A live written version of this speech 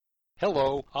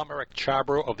Hello, I'm Eric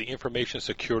Chabrow of the Information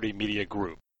Security Media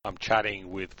Group. I'm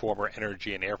chatting with former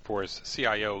Energy and Air Force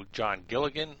CIO John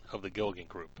Gilligan of the Gilligan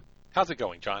Group. How's it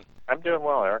going, John? I'm doing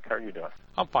well, Eric. How are you doing?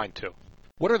 I'm fine, too.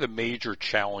 What are the major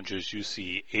challenges you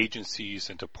see agencies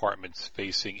and departments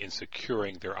facing in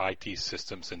securing their IT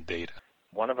systems and data?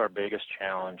 One of our biggest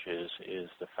challenges is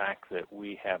the fact that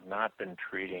we have not been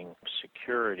treating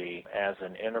security as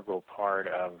an integral part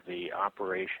of the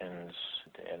operations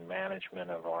and management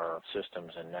of our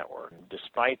systems and network.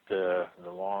 Despite the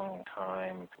long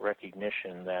time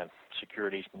recognition that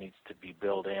security needs to be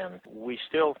built in, we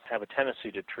still have a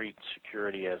tendency to treat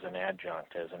security as an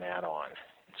adjunct, as an add-on.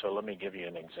 So let me give you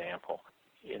an example.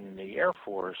 In the Air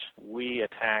Force, we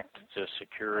attacked the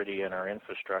security in our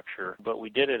infrastructure, but we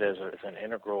did it as an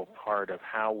integral part of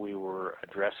how we were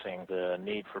addressing the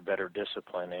need for better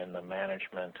discipline in the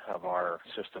management of our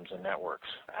systems and networks.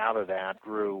 Out of that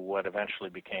grew what eventually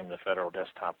became the Federal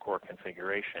Desktop Core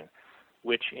Configuration,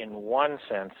 which in one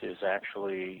sense is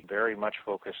actually very much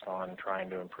focused on trying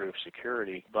to improve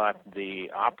security, but the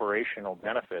operational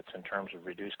benefits in terms of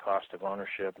reduced cost of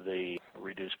ownership, the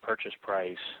reduced purchase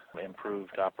price,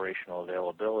 improved operational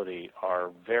availability are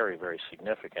very, very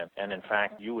significant. And in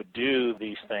fact, you would do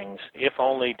these things if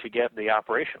only to get the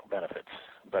operational benefits.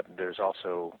 But there's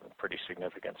also pretty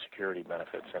significant security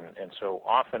benefits. And so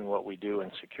often what we do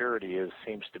in security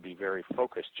seems to be very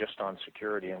focused just on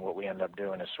security, and what we end up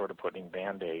doing is sort of putting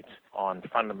Band-Aids on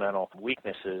fundamental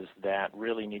weaknesses that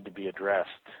really need to be addressed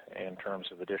in terms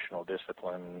of additional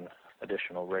discipline,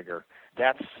 additional rigor.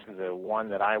 That's the one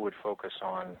that I would focus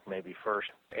on maybe first.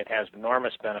 It has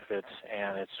enormous benefits,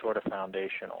 and it's sort of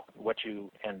foundational. What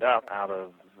you end up out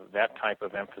of that type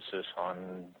of emphasis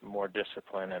on more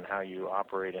discipline and how you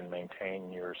operate and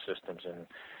maintain your systems and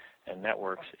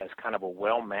networks as kind of a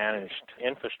well-managed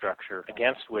infrastructure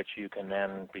against which you can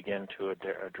then begin to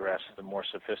address the more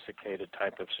sophisticated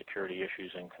type of security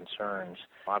issues and concerns.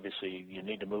 Obviously, you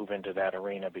need to move into that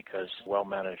arena because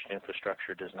well-managed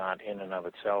infrastructure does not in and of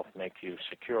itself make you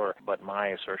secure, but my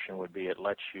assertion would be it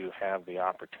lets you have the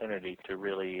opportunity to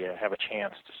really have a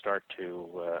chance to start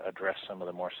to address some of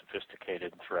the more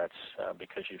sophisticated threats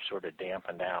because you've sort of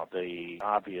dampened out the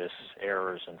obvious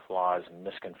errors and flaws and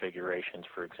misconfigurations,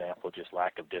 for example, just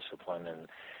lack of discipline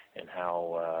and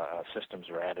how systems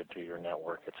are added to your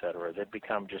network, et cetera, that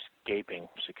become just gaping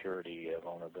security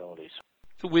vulnerabilities.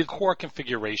 So with core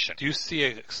configuration, do you see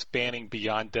it expanding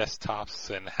beyond desktops,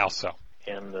 and how so?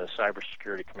 In the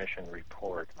Cybersecurity Commission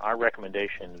report, our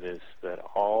recommendation is that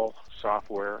all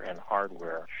software and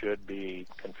hardware should be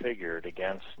configured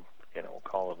against, we'll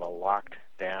call it a locked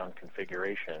down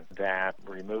configuration that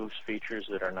removes features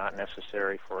that are not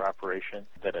necessary for operation,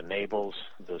 that enables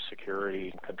the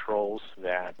security controls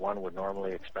that one would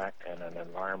normally expect in an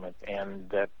environment, and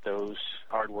that those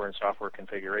hardware and software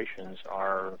configurations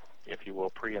are, if you will,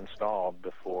 pre-installed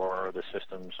before the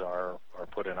systems are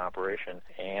put in operation,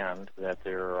 and that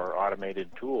there are automated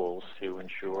tools to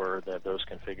ensure that those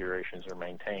configurations are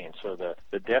maintained. So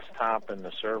the desktop and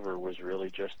the server was really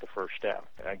just the first step.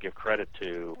 I give credit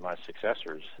to my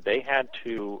successors. They had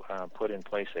to put in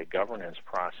place a governance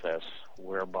process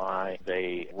whereby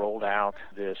they rolled out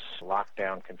this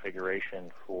lockdown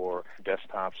configuration for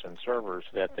desktops and servers,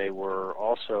 that they were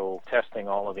also testing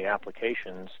all of the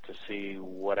applications to see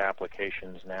what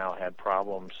applications now had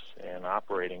problems in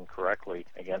operating correctly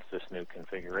against this new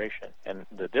configuration. And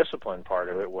the discipline part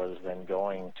of it was then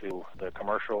going to the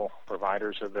commercial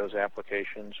providers of those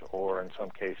applications, or in some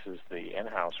cases the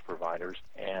in-house providers,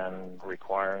 and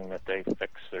requiring that they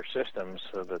fix their systems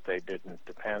so that they didn't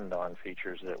depend on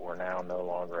features that were now no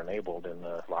longer enabled in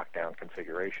the lockdown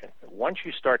configuration. Once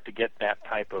you start to get that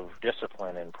type of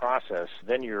discipline and process,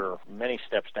 then you're many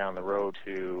steps down the road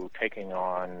to taking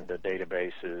on the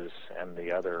databases and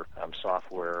the other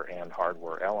software and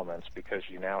hardware elements, because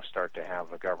you now start to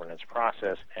have a governance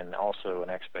process and also an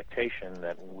expectation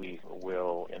that we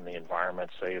will, in the environment,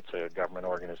 say it's a government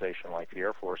organization like the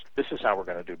Air Force, this is how we're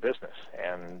going to do business,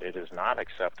 and it is not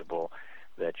acceptable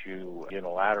that you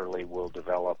unilaterally will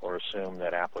develop or assume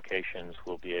that applications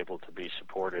will be able to be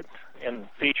supported in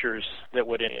features that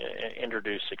would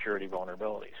introduce security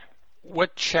vulnerabilities.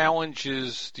 What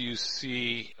challenges do you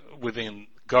see within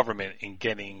government in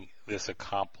getting this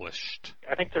accomplished?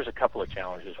 I think there's a couple of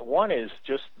challenges. One is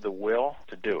just the will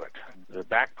to do it. The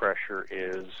back pressure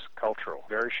is cultural,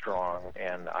 very strong,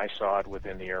 and I saw it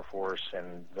within the Air Force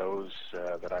and those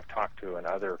that I've talked to in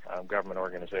other government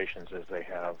organizations as they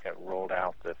have rolled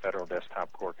out the Federal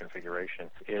Desktop Core Configuration,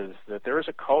 is that there is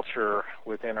a culture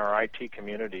within our IT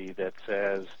community that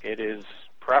says it is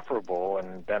preferable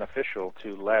and beneficial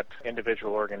to let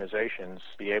individual organizations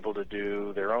be able to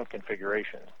do their own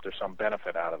configuration. There's some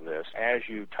benefit out of this. As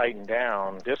you tighten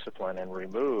down discipline and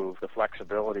remove the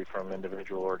flexibility from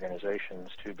individual organizations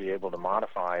to be able to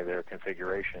modify their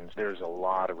configurations, there's a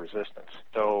lot of resistance.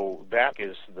 So that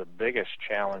is the biggest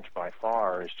challenge by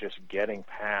far, is just getting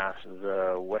past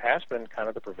what has been kind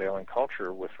of the prevailing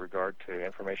culture with regard to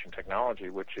information technology,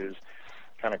 which is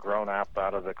kind of grown up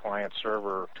out of the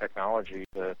client-server technology.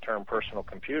 The term personal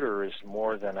computer is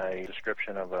more than a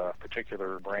description of a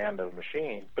particular brand of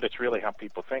machine, but it's really how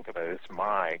people think of it. It's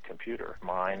my computer,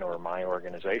 mine or my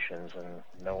organization's, and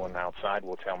no one outside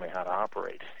will tell me how to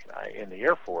operate. In the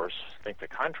Air Force, I think the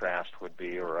contrast would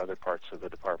be, or other parts of the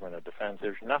Department of Defense,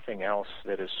 there's nothing else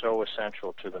that is so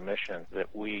essential to the mission that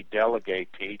we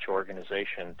delegate to each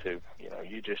organization to,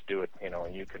 you just do it,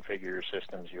 and you configure your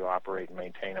systems, you operate and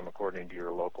maintain them according to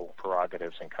your local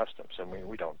prerogatives and customs. I mean,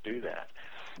 we don't do that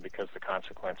because the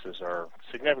consequences are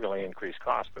significantly increased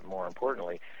cost, but more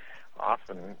importantly,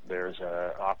 often there's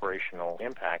an operational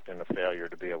impact and a failure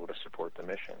to be able to support the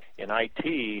mission. In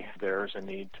IT, there's a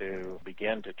need to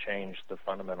begin to change the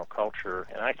fundamental culture,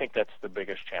 and I think that's the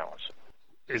biggest challenge.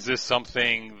 Is this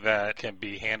something that can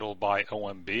be handled by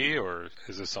OMB, or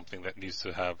is this something that needs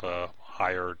to have a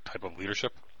higher type of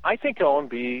leadership? I think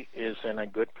OMB is in a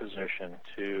good position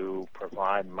to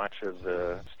provide much of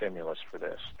the stimulus for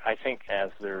this. I think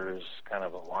as there's kind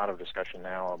of a lot of discussion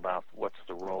now about what's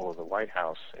the role of the White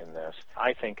House in this,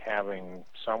 I think having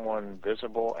someone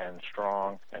visible and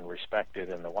strong and respected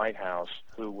in the White House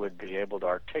who would be able to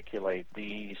articulate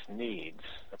these needs.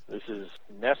 This is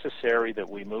necessary that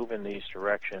we move in these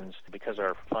directions because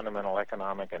our fundamental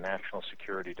economic and national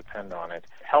security depend on it.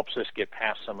 Helps us get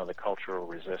past some of the cultural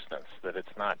resistance, that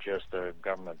it's not just a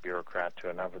government bureaucrat to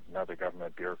another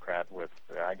government bureaucrat with,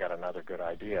 I got another good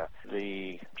idea.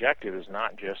 The objective is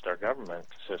not just our government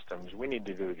systems. We need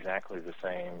to do exactly the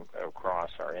same across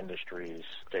our industries,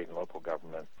 state and local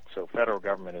government. So federal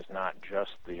government is not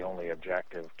just the only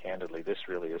objective. Candidly, this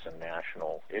really is a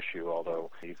national issue,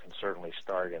 although you can certainly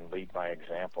start and lead by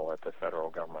example at the federal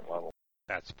government level.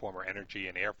 That's former Energy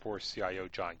and Air Force CIO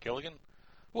John Gilligan.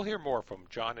 We'll hear more from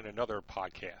John in another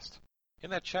podcast. In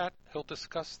that chat, he'll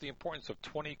discuss the importance of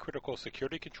 20 critical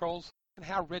security controls and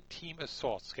how red team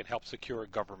assaults can help secure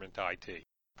government IT.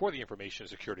 For the Information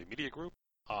Security Media Group,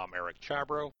 I'm Eric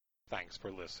Chabrow. Thanks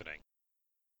for listening.